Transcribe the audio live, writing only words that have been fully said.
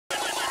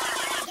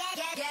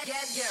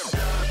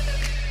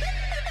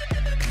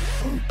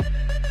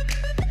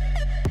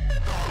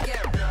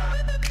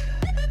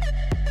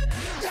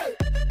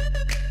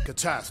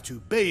Korath to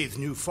bathe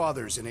new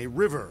fathers in a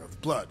river of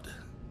blood.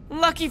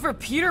 Lucky for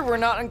Peter we're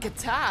not in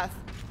Korath.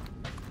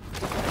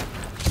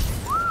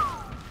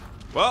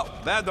 Well,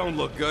 that don't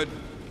look good.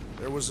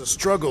 There was a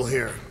struggle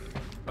here.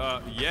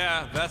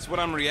 Yeah, that's what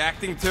I'm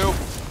reacting to.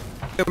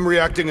 I'm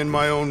reacting in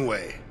my own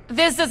way.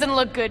 This doesn't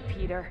look good,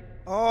 Peter.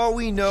 All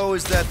we know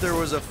is that there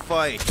was a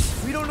fight.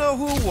 We don't know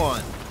who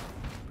won.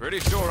 Pretty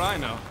sure I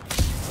know.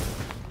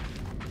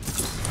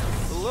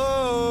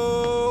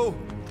 Hello?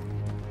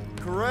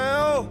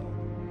 Corral?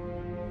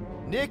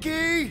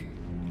 Nikki?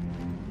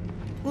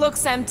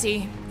 Looks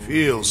empty.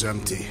 Feels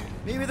empty.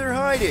 Maybe they're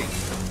hiding.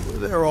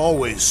 There are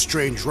always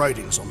strange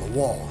writings on the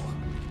wall.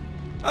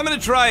 I'm gonna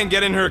try and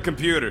get in her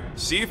computer.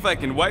 See if I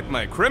can wipe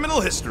my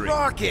criminal history.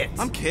 Rocket!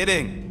 I'm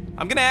kidding.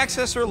 I'm gonna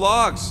access her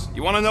logs.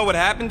 You wanna know what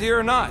happened here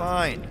or not?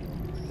 Fine.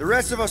 The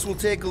rest of us will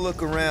take a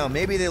look around.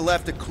 Maybe they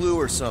left a clue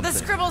or something. The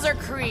scribbles are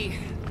Cree.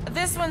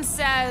 This one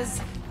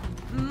says,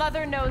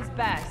 Mother knows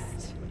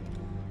best.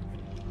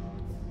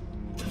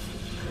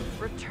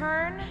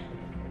 Return,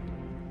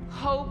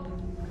 hope,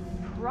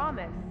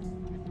 promise.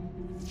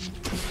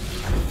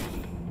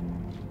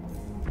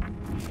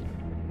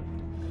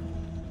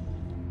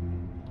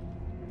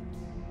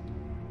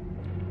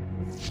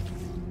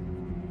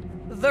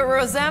 The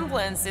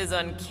resemblance is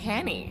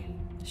uncanny.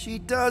 She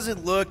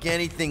doesn't look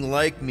anything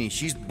like me.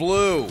 She's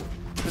blue.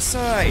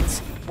 Besides,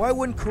 why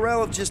wouldn't Corell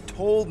have just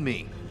told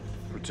me?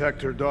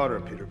 Protect her daughter,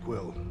 Peter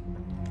Quill.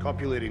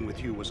 Copulating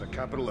with you was a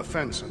capital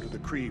offense under the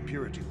Kree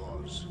purity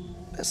laws.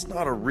 That's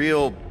not a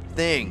real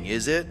thing,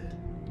 is it?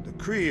 The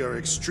Kree are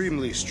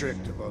extremely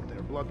strict about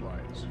their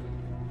bloodlines.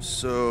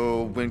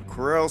 So, when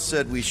Corell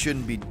said we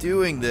shouldn't be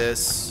doing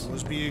this... I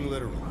was being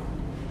literal.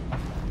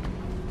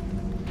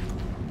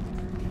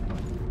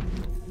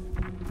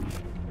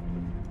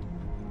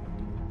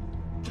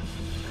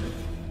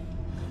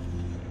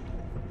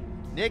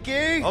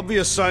 Nikki?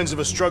 Obvious signs of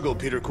a struggle,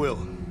 Peter Quill.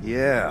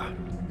 Yeah,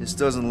 this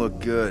doesn't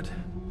look good.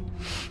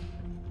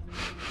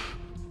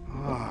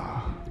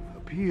 Ah,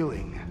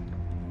 appealing.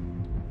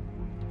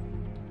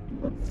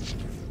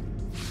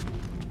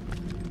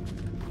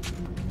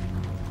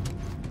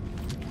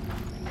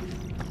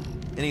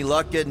 Any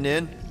luck getting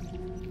in?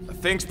 The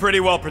thing's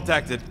pretty well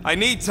protected. I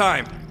need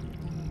time.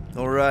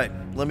 All right,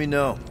 let me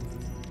know.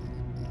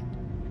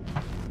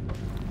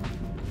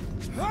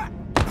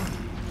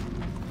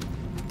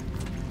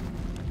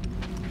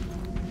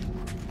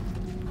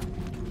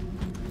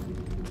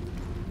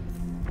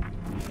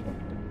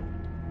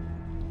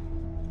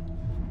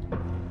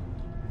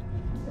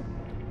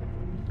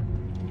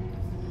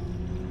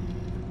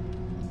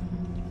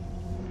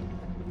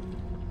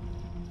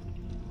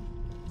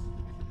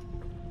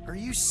 Are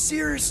you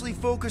seriously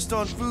focused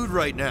on food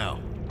right now?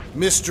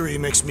 Mystery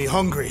makes me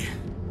hungry.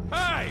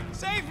 Hey,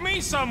 save me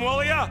some,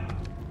 will ya?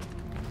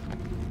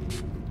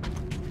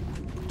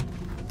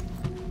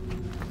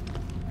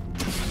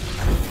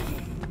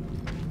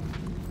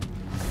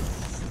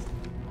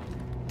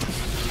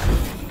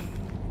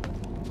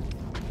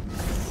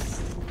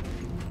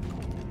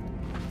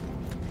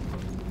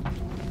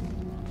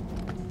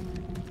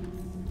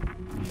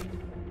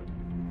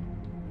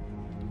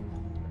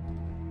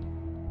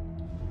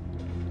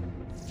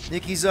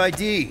 Nikki's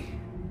ID.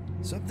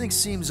 Something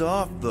seems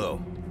off, though.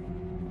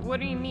 What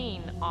do you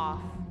mean,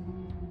 off?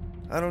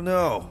 I don't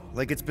know.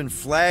 Like it's been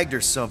flagged or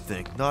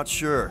something. Not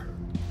sure.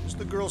 What's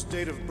the girl's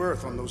date of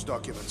birth on those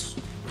documents?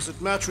 Does it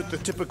match with the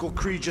typical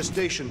Kree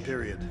gestation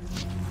period?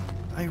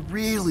 I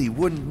really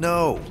wouldn't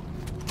know.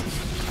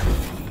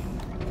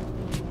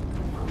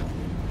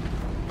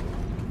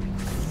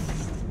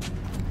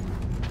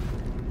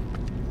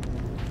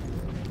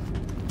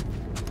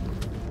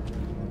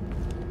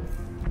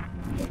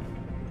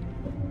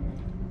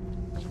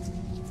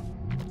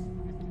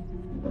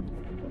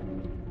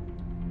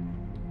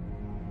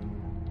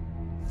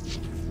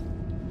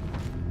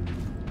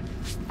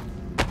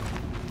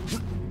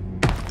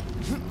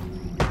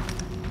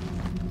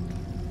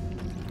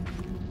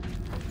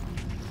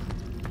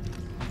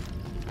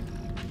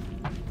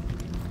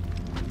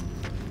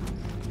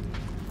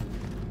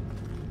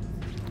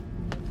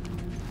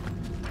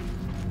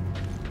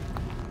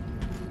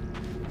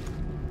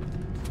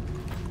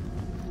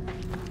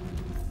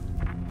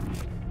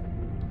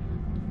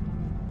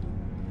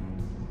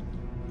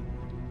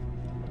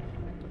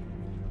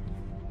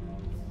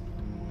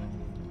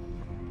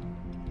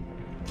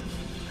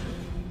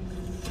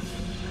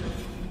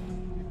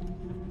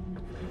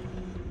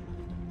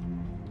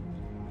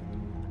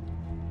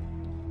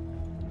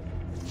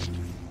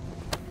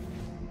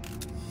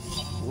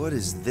 What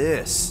is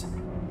this?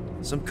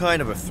 Some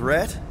kind of a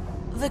threat?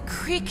 The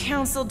Kree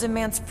Council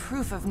demands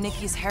proof of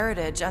Nikki's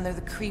heritage under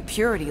the Kree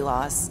purity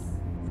laws.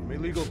 From a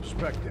legal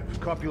perspective,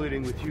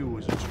 copulating with you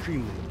is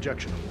extremely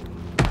objectionable.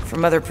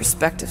 From other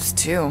perspectives,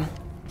 too.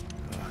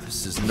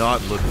 This does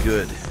not look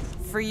good.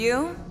 For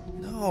you?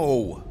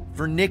 No,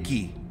 for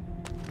Nikki.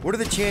 What are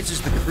the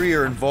chances the Kree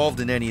are involved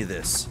in any of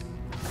this?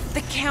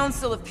 The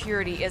Council of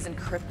Purity isn't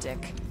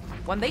cryptic.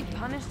 When they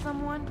punish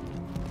someone,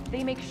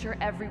 they make sure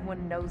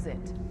everyone knows it.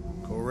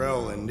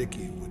 Ko-REL and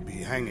Nikki would be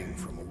hanging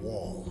from a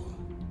wall.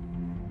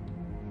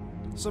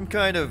 Some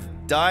kind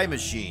of dye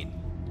machine.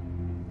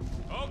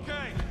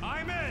 Okay,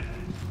 I'm in.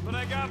 But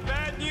I got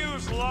bad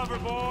news, lover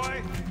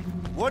boy.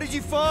 What did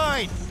you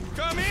find?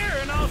 Come here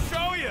and I'll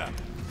show you.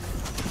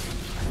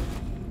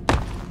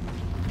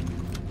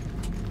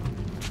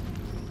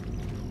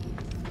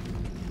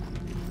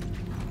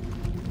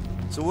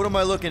 So what am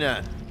I looking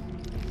at?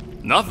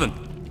 Nothing.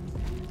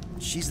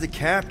 She's the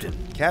captain.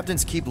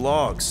 Captains keep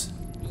logs.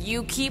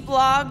 You keep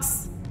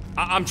logs?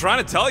 I'm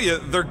trying to tell you,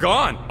 they're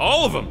gone.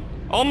 All of them.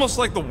 Almost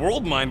like the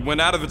world mind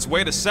went out of its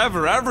way to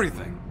sever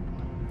everything.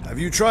 Have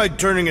you tried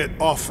turning it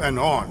off and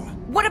on?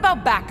 What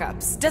about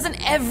backups? Doesn't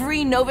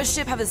every Nova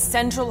ship have a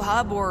central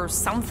hub or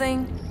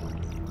something?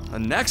 A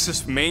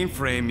Nexus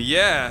mainframe,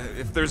 yeah.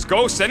 If there's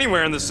ghosts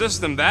anywhere in the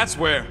system, that's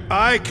where.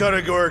 I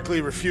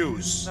categorically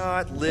refuse.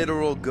 Not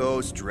literal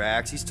ghost,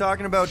 Drax. He's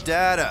talking about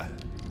data.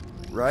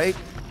 Right?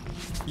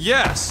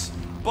 Yes,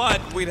 but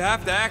we'd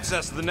have to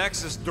access the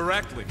Nexus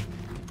directly.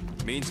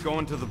 Means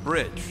going to the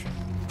bridge.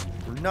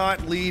 We're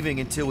not leaving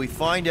until we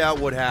find out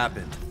what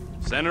happened.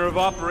 Center of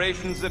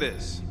operations it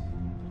is.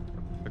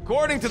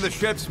 According to the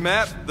ship's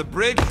map, the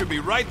bridge should be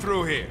right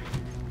through here.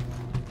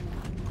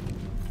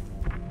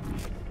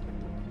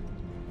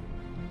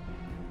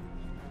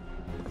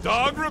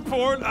 Dog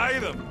report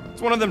item.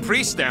 It's one of them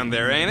priests down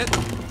there, ain't it?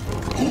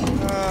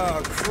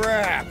 Oh,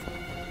 crap.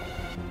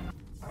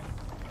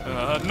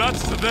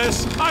 Nuts to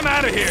this. I'm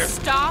out of here.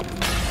 Stop.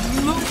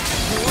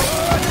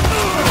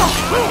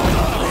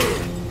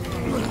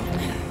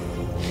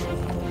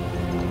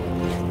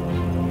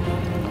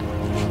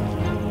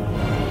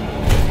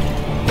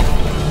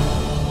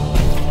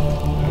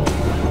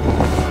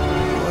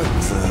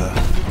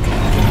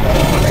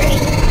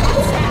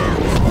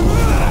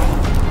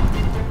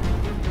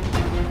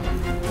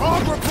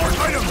 Dog report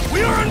item!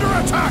 We are under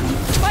attack!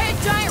 By a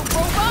giant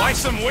robot? By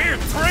some weird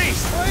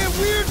priest. By a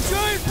weird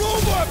giant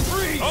robot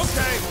priest!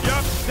 Okay,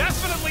 yep,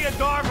 definitely a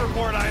dog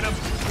report item.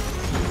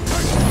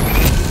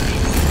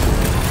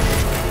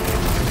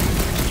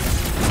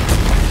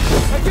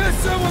 I guess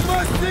someone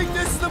must think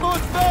this is the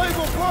most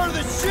valuable part of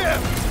the ship!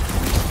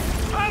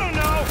 I don't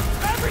know.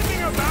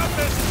 Everything about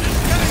this is just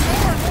getting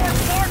more and more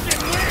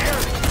fucking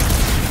weird.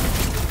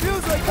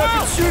 Feels like I've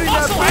been shooting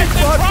that Muscle big has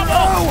been bot for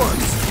trouble.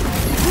 hours!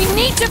 We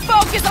need to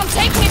focus on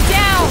taking it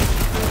down!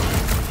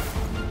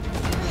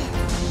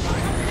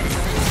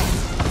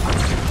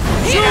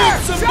 Here!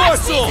 some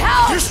Drax muscle! needs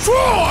help!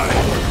 Destroy!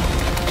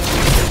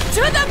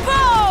 To the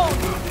bone!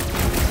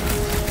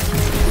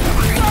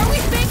 So are we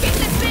thinking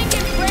this thing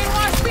can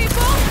brainwash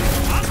people?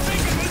 I'm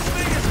thinking this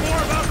thing is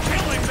more about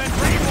killing than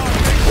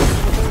brainwashing.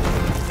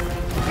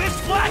 This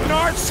flat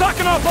nard's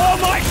sucking up all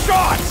my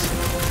shots!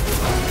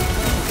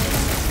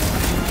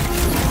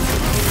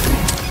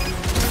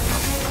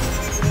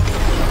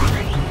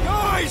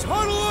 Guys,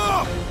 huddle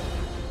up!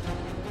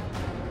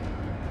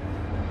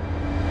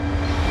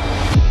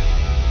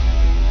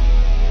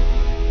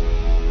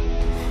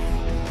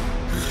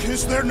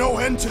 Is there no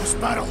end to this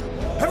battle?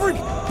 Every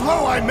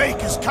blow I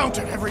make is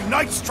counted, every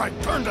night strike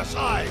turned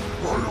aside.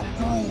 I am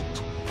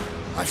Groot.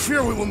 I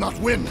fear we will not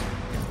win.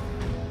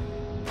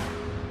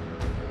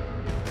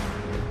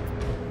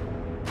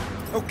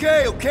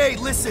 Okay,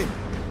 listen.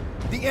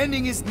 The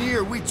ending is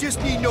near. We just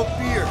need no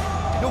fear.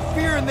 No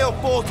fear and they'll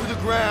fall to the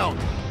ground.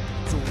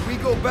 So when we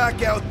go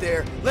back out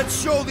there,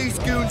 let's show these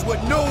goons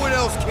what no one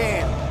else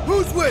can.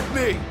 Who's with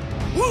me?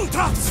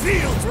 Woltop's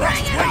fields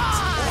must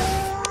wait!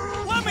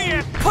 Let me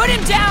in! Put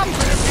him down! Be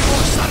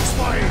more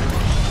satisfying!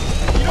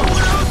 You know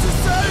what else is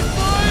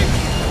satisfying?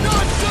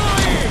 Not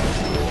dying!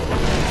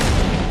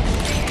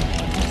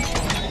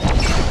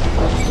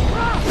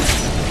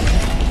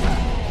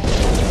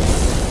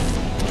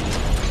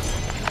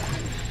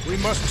 We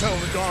must tell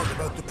the dog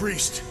about the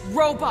priest.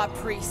 Robot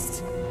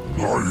priest.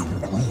 I am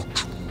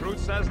Groot. Groot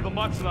says the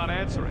mutt's not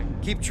answering.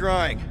 Keep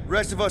trying.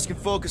 Rest of us can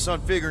focus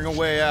on figuring a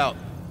way out.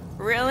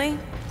 Really?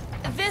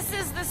 This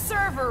is the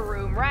server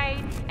room,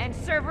 right? And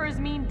servers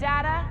mean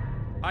data?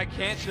 I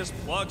can't just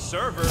plug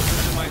servers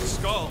into my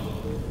skull.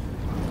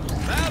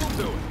 That'll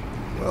do it.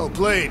 Well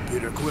played,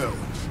 Peter Quill.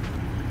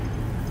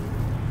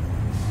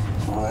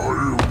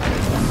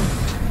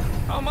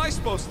 How am I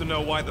supposed to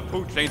know why the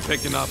pooch ain't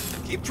picking up?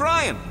 Keep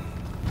trying.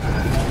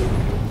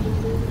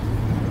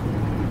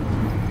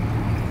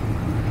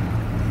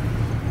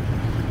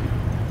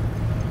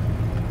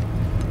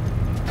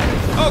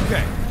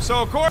 Okay,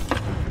 so of course...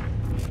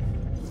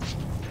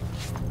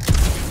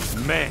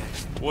 Man,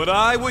 what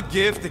I would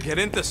give to get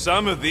into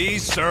some of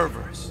these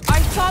servers. I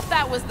thought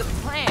that was the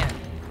plan.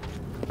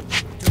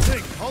 To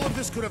think, all of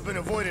this could have been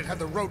avoided had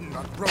the rodent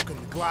not broken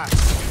the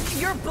glass.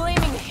 You're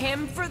blaming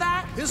him for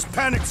that? His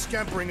panic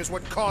scampering is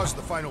what caused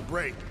the final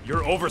break.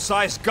 Your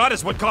oversized gut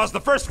is what caused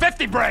the first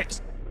 50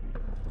 breaks!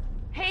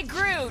 Hey,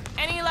 Groot,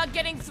 any luck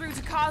getting through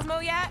to Cosmo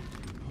yet?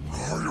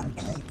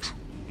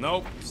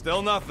 Nope,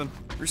 still nothing.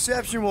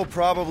 Reception will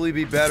probably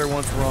be better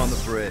once we're on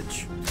the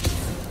bridge.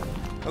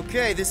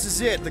 Okay, this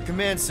is it, the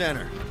command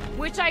center.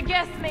 Which I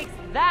guess makes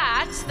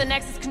that the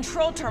Nexus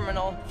control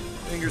terminal.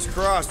 Fingers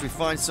crossed we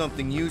find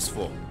something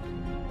useful.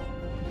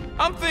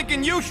 I'm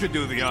thinking you should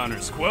do the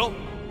honors, Quill.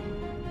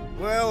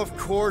 Well, of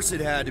course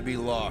it had to be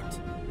locked.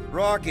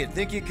 Rocket,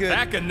 think you could...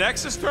 Hack a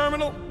Nexus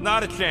terminal?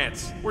 Not a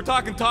chance. We're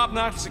talking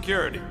top-notch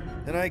security.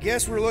 Then I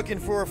guess we're looking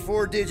for a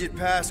 4-digit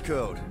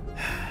passcode.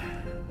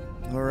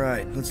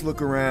 Alright, let's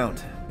look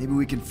around. Maybe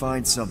we can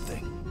find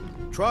something.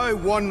 Try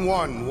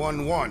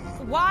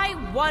 1111. Why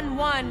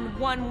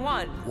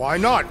 1111? Why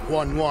not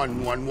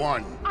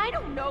 1111? I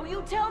don't know,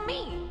 you tell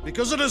me.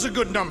 Because it is a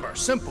good number,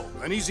 simple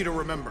and easy to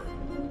remember.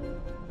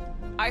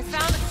 I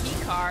found a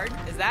key card.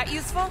 Is that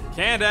useful?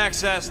 Can't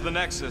access the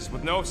Nexus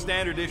with no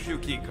standard issue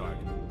keycard.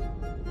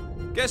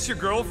 Guess your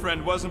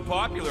girlfriend wasn't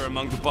popular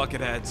among the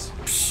bucketheads.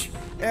 Psh,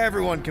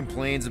 everyone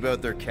complains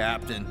about their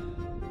captain.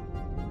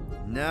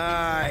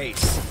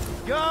 Nice.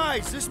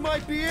 Guys, this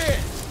might be it.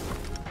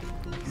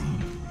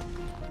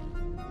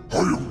 I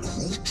am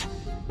Groot.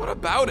 What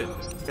about it?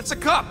 It's a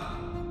cup.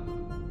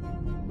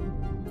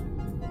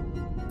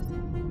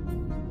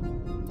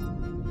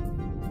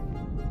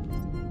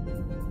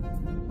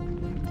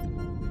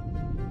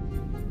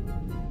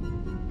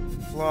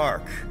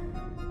 Clark.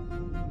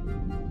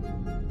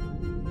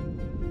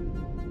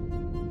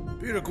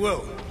 Peter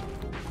Quill,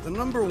 the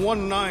number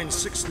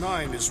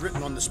 1969 is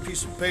written on this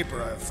piece of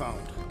paper I have found.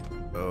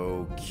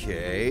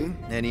 Okay.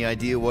 Any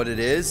idea what it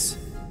is?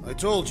 I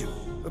told you,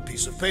 a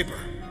piece of paper.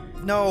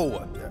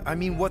 No, I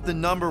mean what the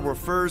number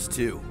refers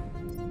to.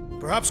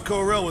 Perhaps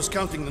KO-RELS was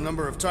counting the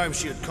number of times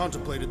she had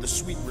contemplated the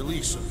sweet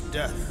release of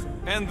death.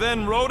 And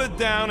then wrote it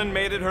down and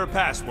made it her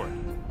password.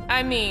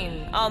 I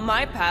mean, all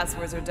my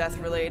passwords are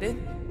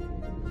death-related.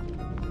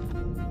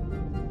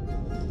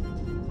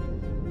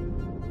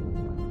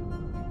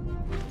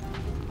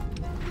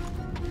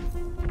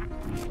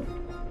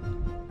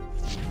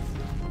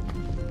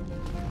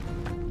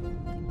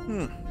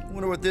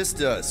 Wonder what this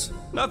does.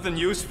 Nothing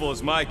useful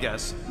is my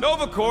guess.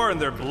 Nova Corps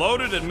and their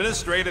bloated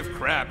administrative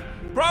crap.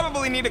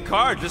 Probably need a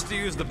card just to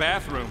use the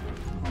bathroom.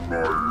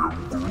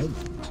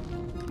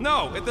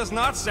 No, it does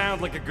not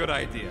sound like a good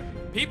idea.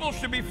 People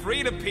should be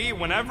free to pee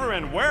whenever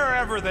and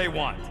wherever they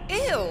want.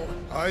 Ew!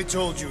 I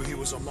told you he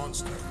was a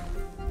monster.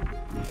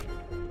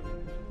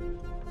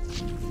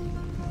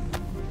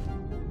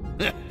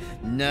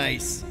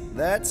 Nice.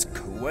 That's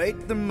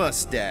quite the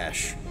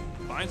mustache.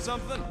 Find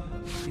something?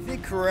 You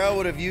think KO-RELS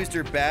would have used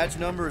her badge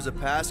number as a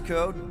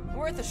passcode?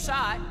 Worth a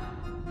shot.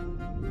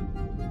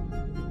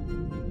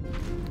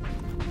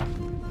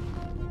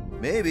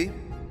 Maybe.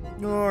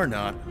 Or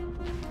not.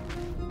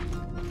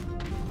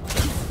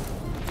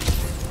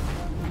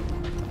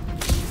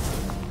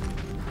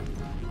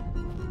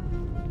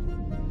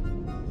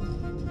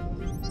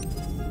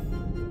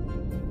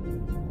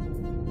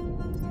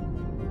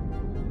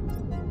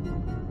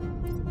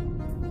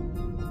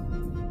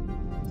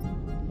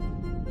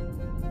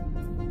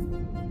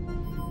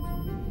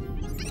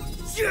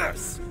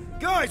 Yes!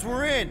 Guys,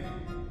 we're in!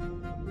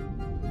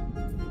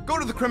 Go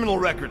to the criminal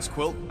records,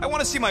 Quill. I want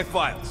to see my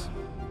files.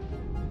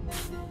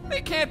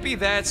 They can't be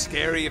that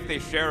scary if they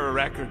share a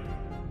record.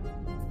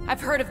 I've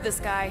heard of this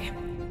guy.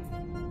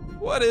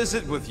 What is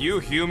it with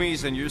you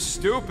Humies and your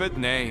stupid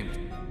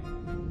name?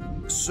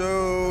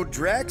 So,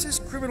 Drax's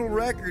criminal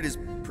record is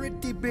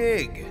pretty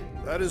big.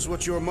 That is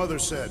what your mother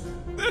said.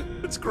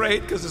 It's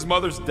great, because his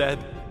mother's dead.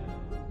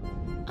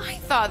 I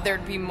thought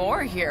there'd be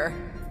more here.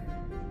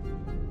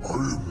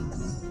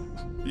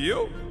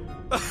 You?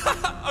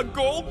 A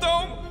gold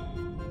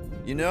dome?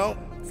 You know,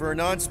 for a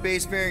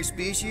non-spacefaring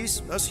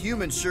species, us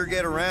humans sure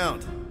get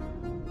around.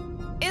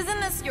 Isn't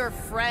this your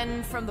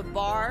friend from the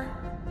bar?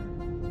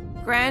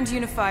 Grand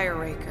Unifier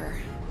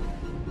Raker.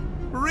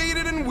 Read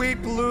it and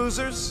weep,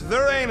 losers.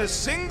 There ain't a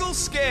single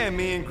scam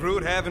me and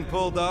Groot haven't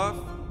pulled off.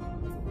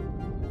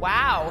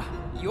 Wow,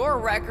 your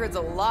record's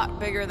a lot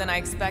bigger than I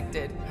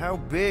expected. How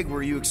big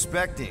were you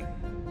expecting?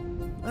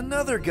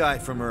 Another guy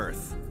from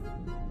Earth.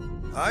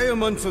 I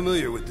am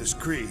unfamiliar with this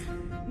Kree.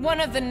 One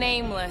of the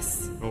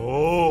Nameless.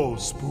 Oh,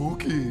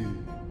 spooky.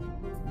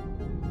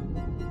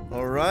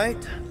 All right,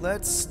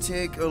 let's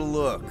take a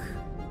look.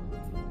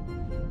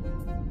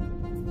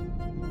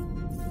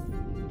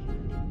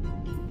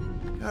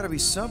 Gotta be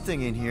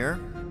something in here.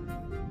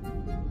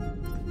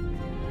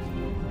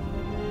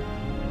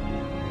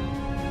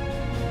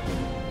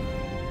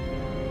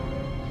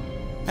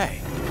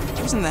 Hey,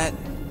 wasn't that...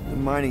 The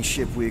mining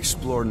ship we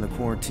explored in the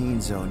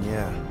quarantine zone,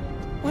 yeah.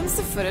 When's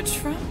the footage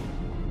from?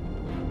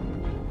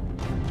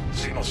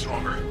 Signal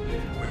stronger.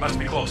 We must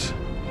be close.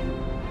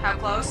 How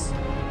close?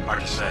 Hard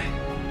to say.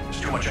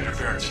 There's too much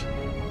interference.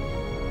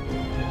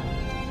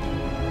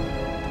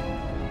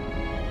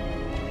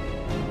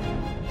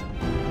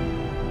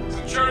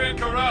 Centurion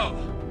Corral.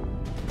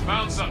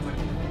 Found something.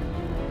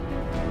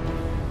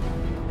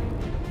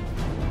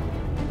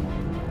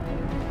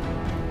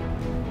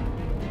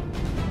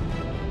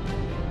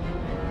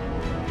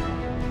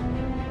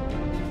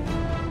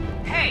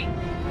 Hey,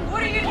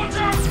 what are you... Watch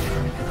out!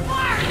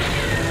 Clark!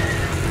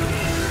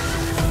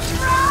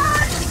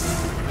 Run!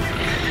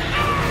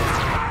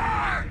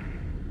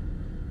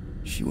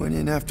 She went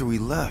in after we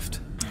left.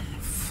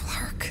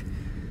 Flark.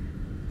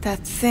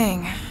 That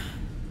thing.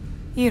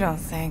 You don't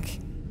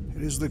think?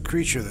 It is the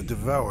creature that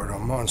devoured our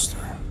monster.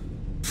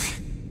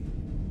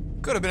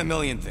 Could have been a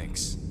million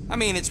things. I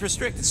mean, it's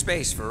restricted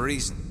space for a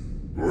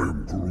reason. I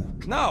am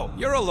Groot. No,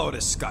 you're a load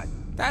of scut.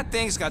 That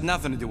thing's got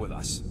nothing to do with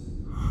us.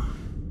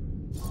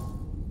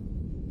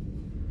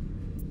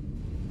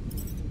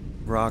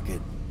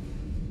 Rocket.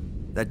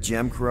 That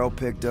gem Ko-REL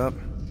picked up?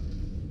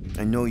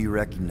 I know you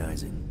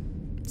recognize it.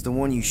 It's the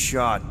one you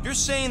shot. You're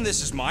saying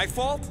this is my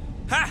fault?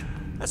 Ha!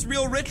 That's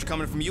real rich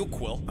coming from you,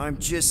 Quill. I'm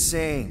just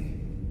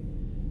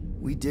saying.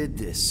 We did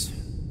this.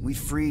 We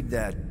freed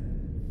that...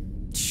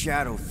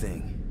 shadow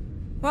thing.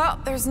 Well,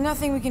 there's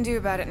nothing we can do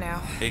about it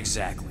now.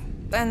 Exactly.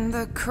 And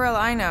the Ko-REL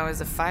I know is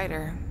a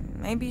fighter.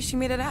 Maybe she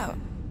made it out.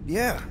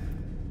 Yeah.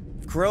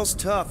 If Ko-REL's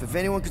tough, if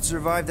anyone could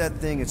survive that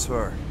thing, it's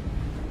her.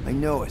 I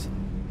know it.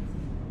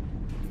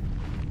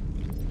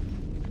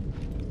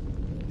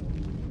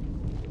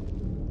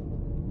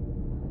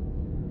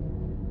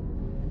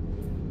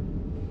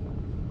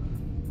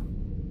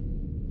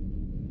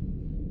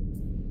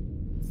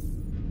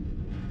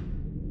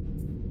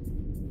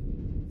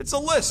 It's a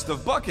list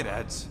of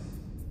bucketheads.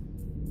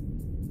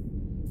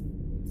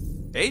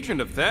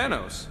 Agent of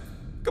Thanos.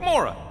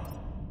 Gamora.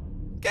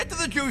 Get to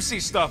the juicy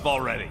stuff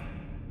already.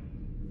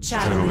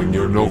 Channeling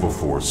your Nova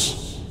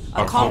Force.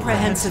 A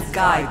comprehensive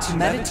guide to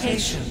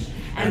meditation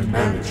and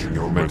managing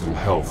your mental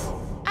health.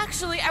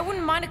 Actually, I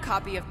wouldn't mind a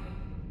copy of...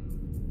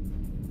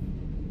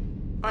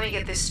 Let me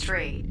get this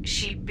straight.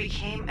 She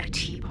became a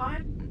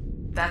teapot?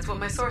 That's what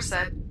my source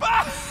said.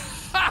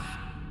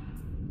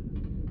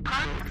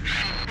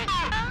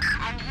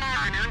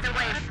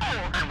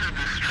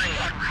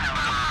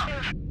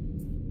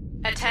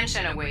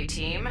 Attention away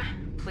team.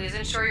 Please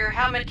ensure your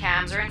helmet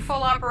cams are in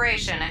full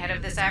operation ahead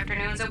of this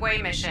afternoon's away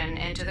mission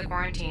into the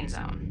quarantine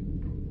zone.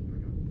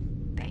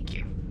 Thank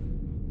you.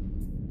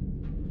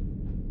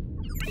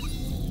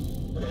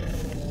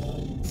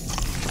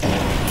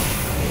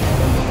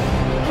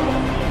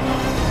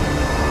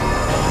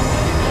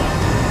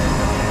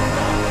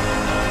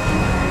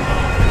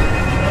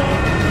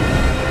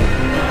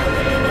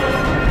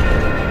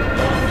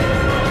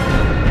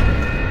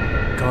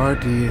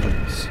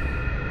 Guardians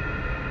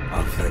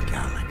of the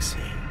Galaxy.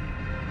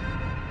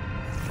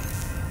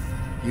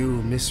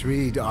 You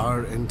misread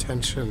our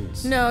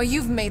intentions. No,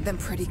 you've made them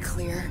pretty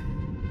clear.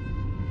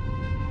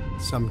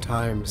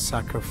 Sometimes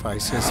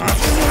sacrifices...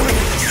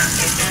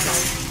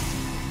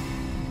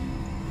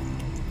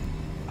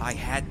 I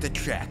had to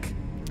check.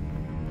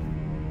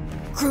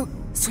 Groot,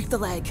 sweep the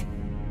leg.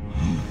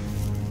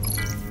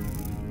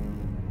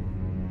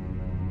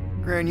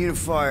 Grand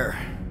Unifier.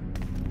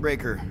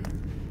 Breaker.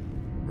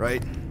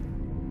 Right?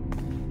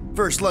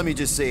 First, let me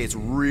just say it's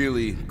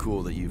really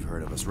cool that you've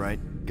heard of us, right,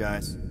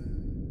 guys?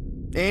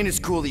 And it's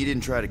cool that you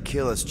didn't try to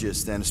kill us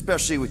just then,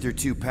 especially with your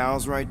two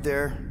pals right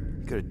there.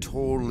 You could have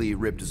totally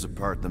ripped us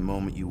apart the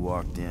moment you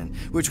walked in,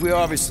 which we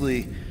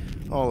obviously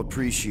all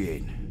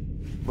appreciate.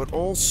 But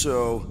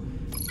also,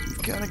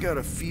 we've kind of got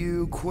a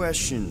few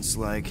questions,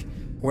 like...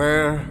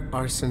 Where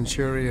are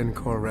Centurion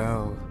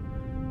Ko-REL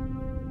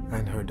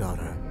and her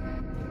daughter?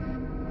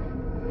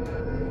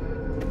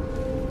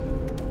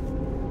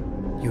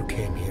 You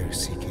came here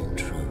seeking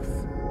truth.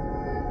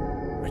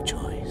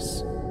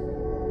 Rejoice.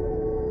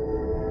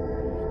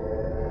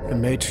 The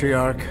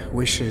matriarch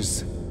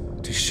wishes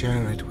to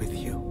share it with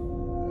you.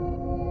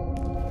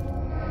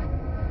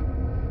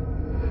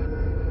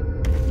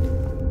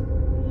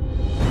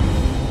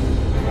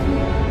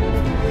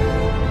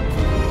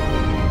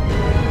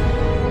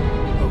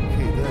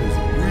 Okay, that is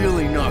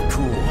really not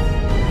cool.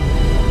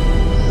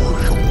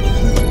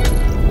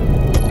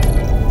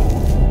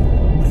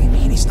 What do you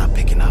mean he's not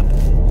picking up?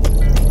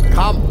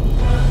 Come!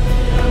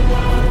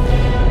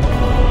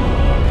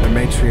 The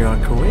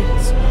matriarch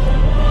awaits.